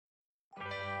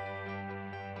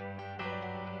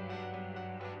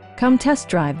Come test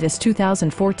drive this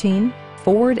 2014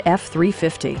 Ford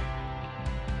F-350.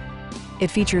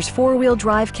 It features four-wheel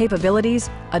drive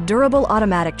capabilities, a durable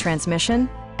automatic transmission,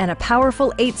 and a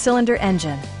powerful 8-cylinder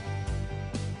engine.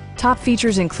 Top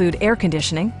features include air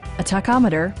conditioning, a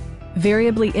tachometer,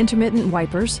 variably intermittent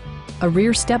wipers, a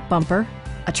rear step bumper,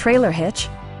 a trailer hitch,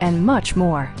 and much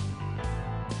more.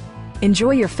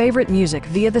 Enjoy your favorite music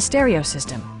via the stereo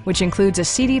system, which includes a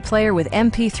CD player with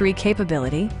MP3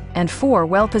 capability and 4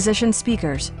 well-positioned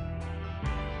speakers.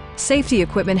 Safety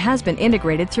equipment has been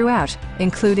integrated throughout,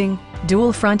 including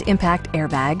dual front impact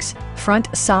airbags,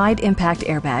 front side impact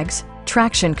airbags,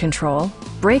 traction control,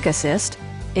 brake assist,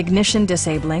 ignition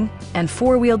disabling, and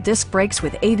 4-wheel disc brakes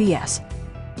with ABS.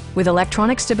 With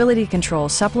electronic stability control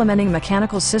supplementing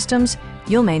mechanical systems,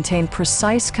 you'll maintain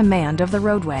precise command of the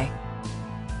roadway.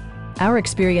 Our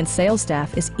experienced sales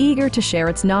staff is eager to share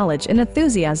its knowledge and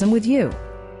enthusiasm with you.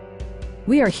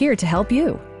 We are here to help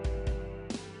you.